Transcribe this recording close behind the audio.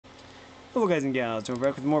Hello guys and gals, we're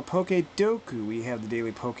back with more Pokedoku. We have the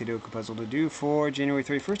daily Pokedoku puzzle to do for January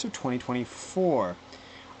 31st of 2024.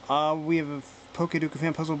 We have a Pokedoku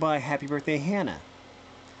fan puzzle by Happy Birthday Hannah.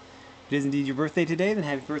 If it is indeed your birthday today, then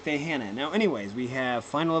happy birthday Hannah. Now anyways, we have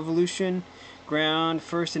Final Evolution, Ground,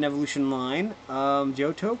 First and Evolution Line,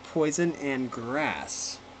 Johto, Poison, and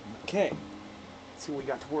Grass. Okay, let's see what we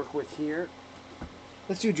got to work with here.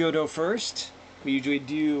 Let's do Johto first. We usually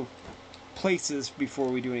do places before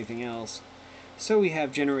we do anything else. So we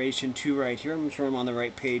have Generation 2 right here. I'm sure I'm on the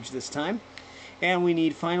right page this time. And we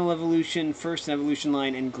need Final Evolution, First Evolution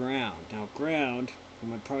Line, and Ground. Now Ground, I'm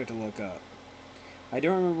going to probably have to look up. I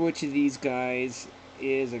don't remember which of these guys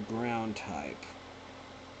is a ground type.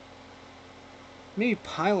 Maybe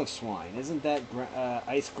Pile of Swine. Isn't that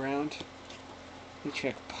Ice Ground? Let me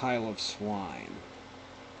check Pile of Swine.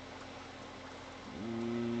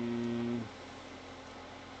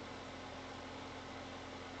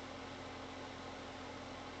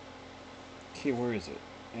 Okay, where is it?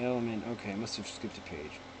 Element, okay, I must have skipped a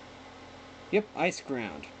page. Yep, Ice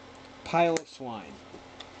Ground. Pile of Swine.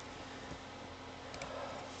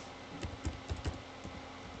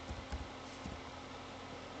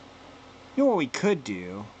 You know what we could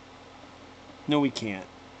do? No, we can't.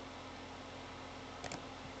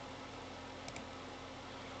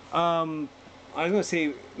 I was going to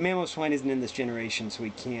say, Mammoth Swine isn't in this generation, so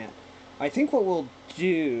we can't. I think what we'll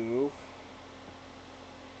do...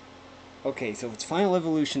 Okay, so it's Final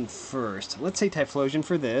Evolution first. Let's say Typhlosion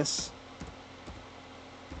for this.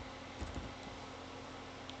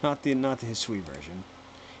 Not the Hisui version.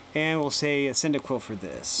 And we'll say Cyndaquil for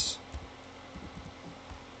this.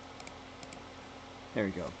 There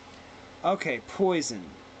we go. Okay, Poison.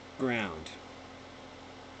 Ground.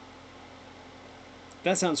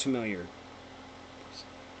 That sounds familiar.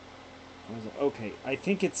 Okay, I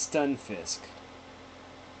think it's Stunfisk.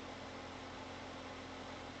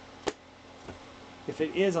 If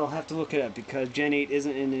it is, I'll have to look it up because Gen 8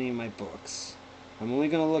 isn't in any of my books. I'm only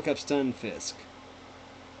going to look up Stunfisk.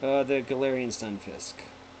 The Galarian Stunfisk.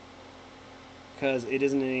 Because it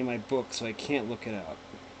isn't in any of my books, so I can't look it up.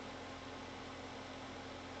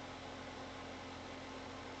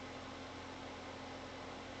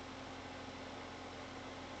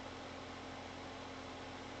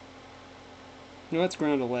 No, it's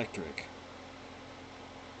Ground Electric.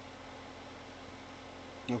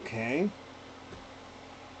 Okay.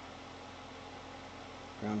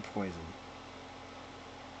 Ground Poison.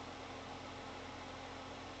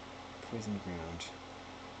 Poison Ground.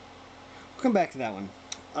 We'll come back to that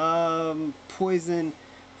one. Poison,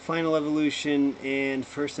 Final Evolution, and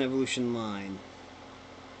First Evolution Line.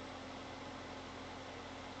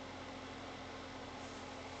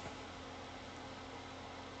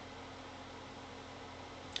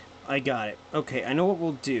 I got it. Okay, I know what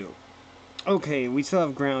we'll do. Okay, we still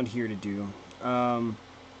have ground here to do.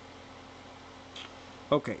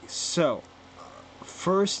 Okay, so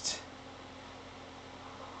first,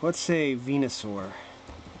 let's say Venusaur.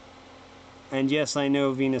 And yes, I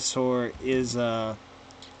know Venusaur is no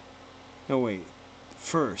wait.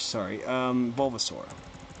 First, sorry, Bulbasaur.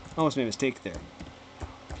 Almost made a mistake there.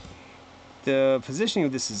 The positioning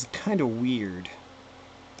of this is kind of weird.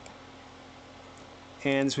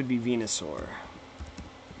 And this would be Venusaur.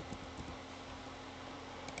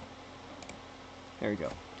 There we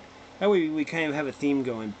go. That way we kind of have a theme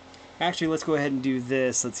going. Actually, let's go ahead and do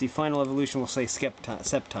this. Let's see, Final Evolution, we'll say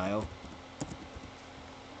Sceptile.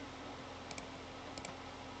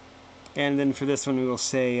 And then for this one, we will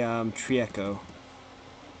say Trieco.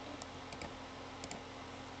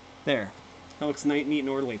 There. That looks neat and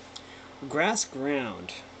orderly. Grass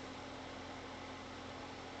Ground.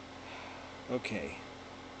 Okay.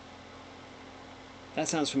 That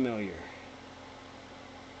sounds familiar.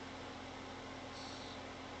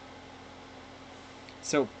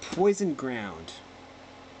 So, Poison Ground.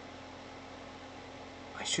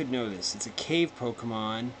 I should know this. It's a cave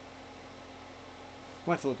Pokemon.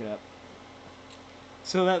 We'll have to look it up.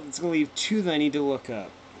 So that's going to leave two that I need to look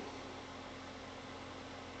up.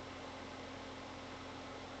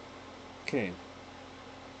 Okay.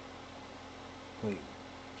 Wait.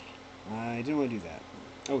 I didn't want to do that.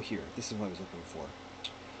 Oh, here. This is what I was looking for.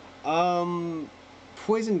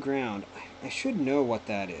 Poison Ground. I should know what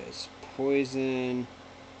that is. Poison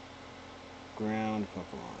Ground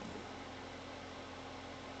Pokemon.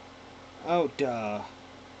 Oh, duh.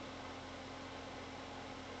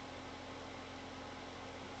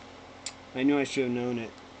 I knew I should have known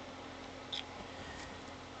it.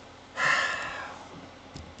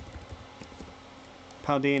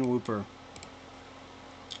 Paldean Wooper.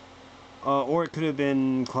 Or it could have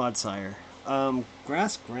been Clodsire.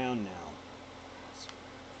 Grass Ground now.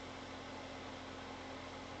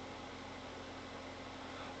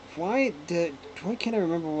 Why can't I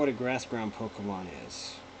remember what a grass ground Pokemon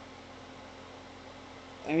is?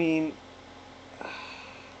 I mean,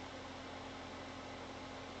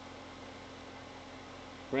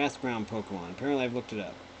 grass ground Pokemon. Apparently I've looked it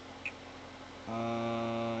up.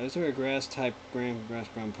 Is there a grass type grass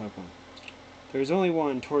ground Pokemon? There's only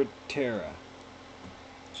one, Torterra.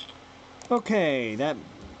 Okay, that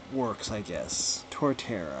works, I guess.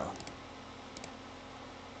 Torterra.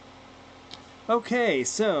 Okay,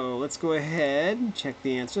 so let's go ahead and check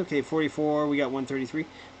the answer. Okay, 44, we got 133.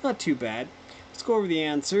 Not too bad. Let's go over the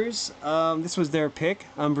answers. This was their pick,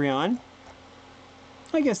 Umbreon.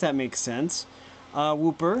 I guess that makes sense.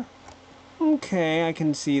 Wooper. Okay, I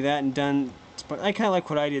can see that and done. But I kind of like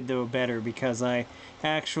what I did, though, better because I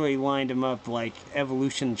actually lined them up like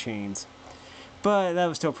evolution chains. But that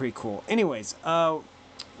was still pretty cool. Anyways,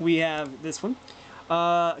 we have this one.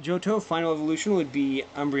 Johto, final evolution would be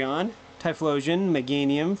Umbreon, Typhlosion,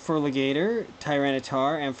 Meganium, Feraligatr,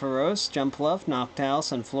 Tyranitar, Ampharos, Jumpluff, Noctowl,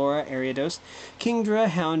 Sunflora, Ariados, Kingdra,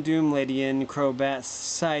 Houndoom, Ledian, Crobat,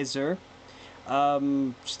 Sizer,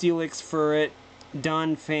 Steelix, Furret,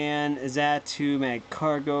 Donphan, Xatu,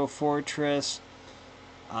 Magcargo, Fortress,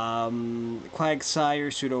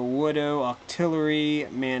 Quagsire, Sudowoodo, Octillery,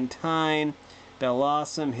 Mantine,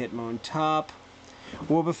 Bellossom, Hitmontop,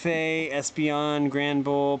 Wobbuffet, Espeon,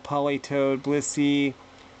 Granbull, Politoed, Blissey,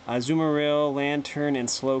 Azumarill, Lantern, and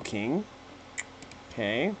Slowking.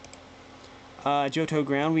 Okay. Johto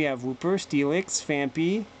Ground, we have Wooper, Steelix,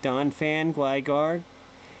 Phanpy, Donphan, Gligar,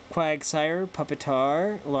 Quagsire,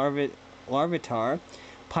 Puppetar, Larvitar,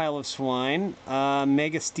 Pile of Swine,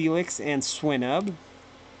 Mega Steelix, and Swinub.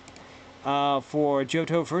 For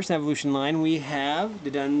Johto first evolution line, we have the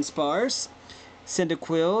Dunsparce,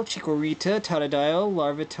 Cyndaquil, Chikorita, Totodile,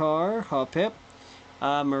 Larvitar, Hoppip,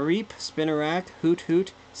 Mareep, Spinarak, Hoot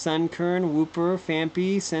Hoot, Sunkern, Wooper,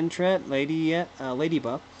 Phanpy, Sentret,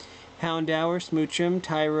 Ladybug, Houndour, Smoochum,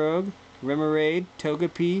 Tyrogue, Remoraid,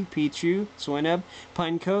 Togepi, Pichu, Swinub,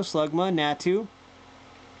 Pineco, Slugma, Natu,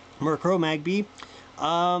 Murkrow, Magby,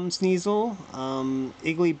 Sneasel,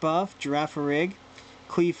 Igglybuff, Girafarig,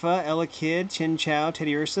 Cleafa, Elekid, Chinchou,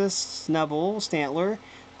 Teddiursa, Snubbull, Stantler,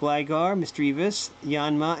 Gligar, Misdreavus,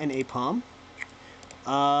 Yanma, and Apom.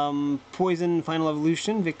 Poison Final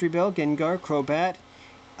Evolution, Victreebel, Gengar, Crobat,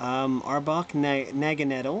 Arbok,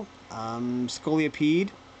 Naganettle, Scolipede,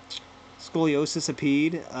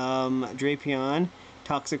 Scoliosisipede, Drapion,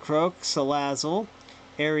 Toxicroak, Salazzle,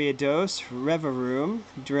 Ariados, Revaroom,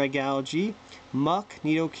 Dragalge, Muck,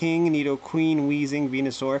 Nidoking, Nidoqueen, Weezing,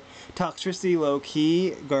 Venusaur, Toxtricity,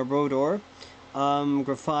 Low-Key, Garbodor,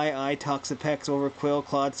 Grafai, Toxapex, Overquill,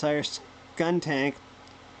 Clodsire, Skuntank.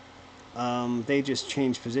 They just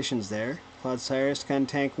changed positions there. Clodsire,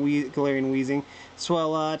 Skuntank, Galarian Weezing,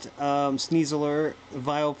 Swellout, Sneasler,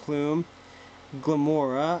 Vileplume,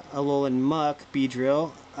 Glamora, Alolan Muck,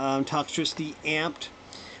 Beedrill, Toxtricity Amped,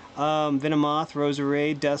 Venomoth,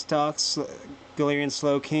 Roserade, Dustox, Galarian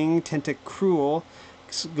Slowking, Tentacruel,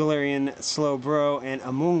 Galarian Slowbro, and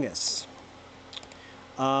Amoonguss.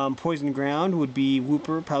 Poison Ground would be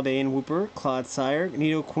Wooper, Paldean Wooper, Clodsire,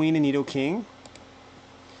 Nidoqueen, and Nidoking.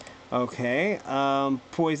 Okay,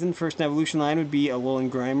 Poison, first evolution line would be Alolan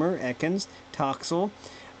Grimer, Ekans, Toxel,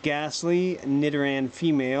 Ghastly, Nidoran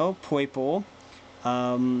Female, Poipole,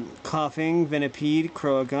 Coughing, Venipede,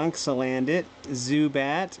 Croagunk, Salandit,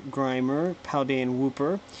 Zubat, Grimer, Paldean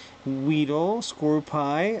Wooper, Weedle,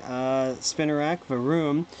 Scorbunny, Spinarak,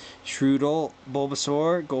 Varoom, Shroodle,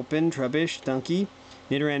 Bulbasaur, Gulpin, Trubbish, Dunkey,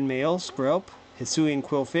 Nidoran Male, Skrelp, Hisuian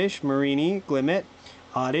Quillfish, Marini, Glimmet,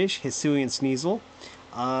 Oddish, Hisuian Sneasel,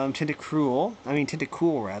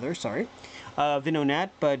 Tentacool rather, sorry. Venonat,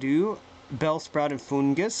 Badu, Bellsprout, and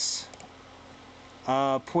Fungus.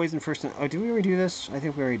 Poison first. Oh, did we already do this? I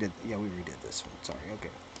think we already did. Yeah, we already did this one. Sorry,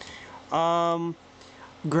 okay.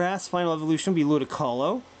 Grass final evolution would be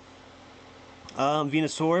Ludicolo.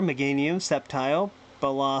 Venusaur, Meganium, Sceptile,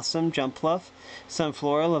 Bellossom, Jumpluff,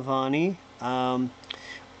 Sunflora, Lavani,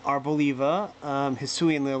 Arboliva,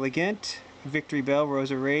 Hisuian Lilligant, Victreebel,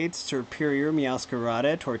 Roserade, Serperior,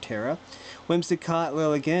 Meowscarada, Torterra, Whimsicott,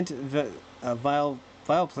 Lilligant,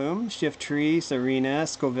 Vileplume, Shiftry, Serena,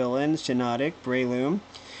 Scovillain, Shiinotic, Breloom,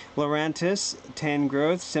 Lurantis,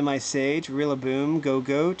 Tangrowth, Semisage, Rillaboom,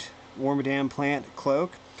 Gogoat, Wormadam Plant,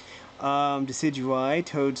 Cloak, Decidueye,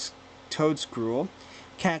 Toadscruel,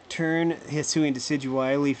 Cacturn, Hisuian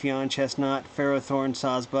Decidueye, Leafeon, Chestnut, Ferrothorn,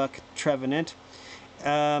 Sawsbuck, Trevenant,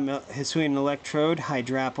 Hisuian Electrode,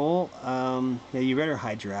 Hydrapple, yeah, you better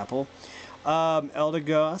Hydrapple,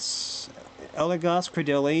 Eldegoss,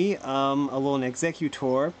 Credilli, Alolan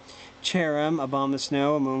Executor, Cherim,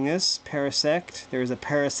 Abomasnow, Among Us, Parasect, there's a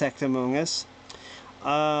Parasect Among Us,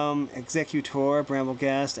 Executor,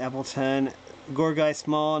 Bramblegast, Appleton, Gorgeist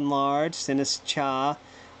Small and Large, Sinistcha,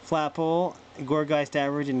 Flapple, Gorgeist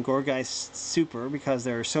Average, and Gorgeist Super, because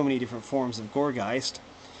there are so many different forms of Gorgeist.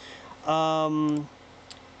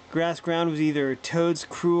 Grass Ground was either Toad's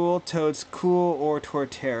Cruel, Toad's Cool, or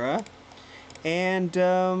Torterra. And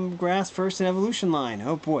Grass First and Evolution line.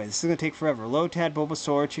 Oh boy, this is going to take forever. Lotad,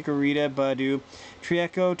 Bulbasaur, Chikorita, Budew,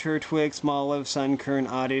 Trieko, Turtwig, Smoliv, Sunkern,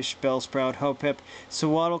 Oddish, Bellsprout, Hoppip,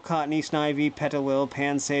 Sewaddle, Cottony, Snivy, Petalil,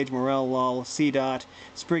 Pansage, Morel, Lol, Seedot,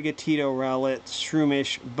 Sprigatito, Rowlet,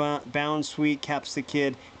 Shroomish, Boundsweet,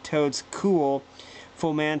 Capsicid, Toad's Cool,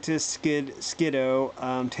 Fomantis, Skiddo,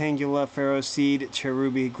 Tangula, Ferroseed,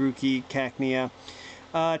 Cherubi, Grookey, Cacnea,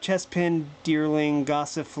 Chespin, Deerling,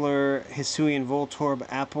 Gossifleur, Hisuian, Voltorb,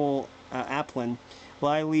 Applin,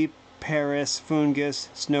 Lileep, Paris, Fungus,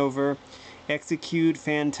 Snover, Execute,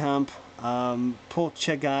 Phantump,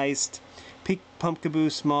 Poltergeist,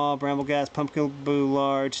 Pumpkaboo Small, Bramblegast, Pumpkaboo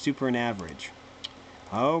Large, Super, and Average.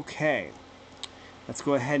 Okay. Let's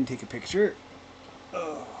go ahead and take a picture.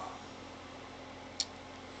 Oh.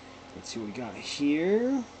 Let's see what we got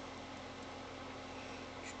here.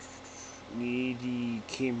 Need the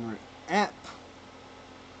camera app.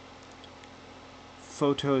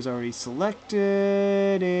 Photo is already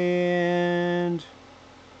selected, and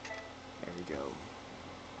there we go.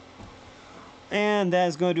 And that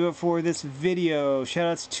is going to do it for this video.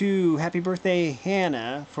 Shoutouts to Happy Birthday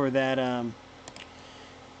Hannah for that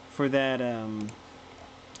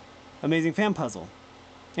amazing fan puzzle,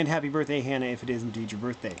 and happy birthday Hannah if it is indeed your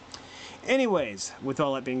birthday. Anyways, with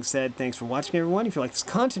all that being said, thanks for watching, everyone. If you like this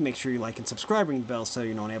content, make sure you like and subscribe, ring the bell so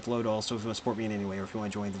you know when I upload. Also, if you want to support me in any way, or if you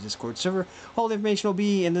want to join the Discord server, all the information will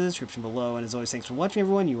be in the description below. And as always, thanks for watching,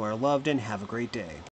 everyone. You are loved, and have a great day.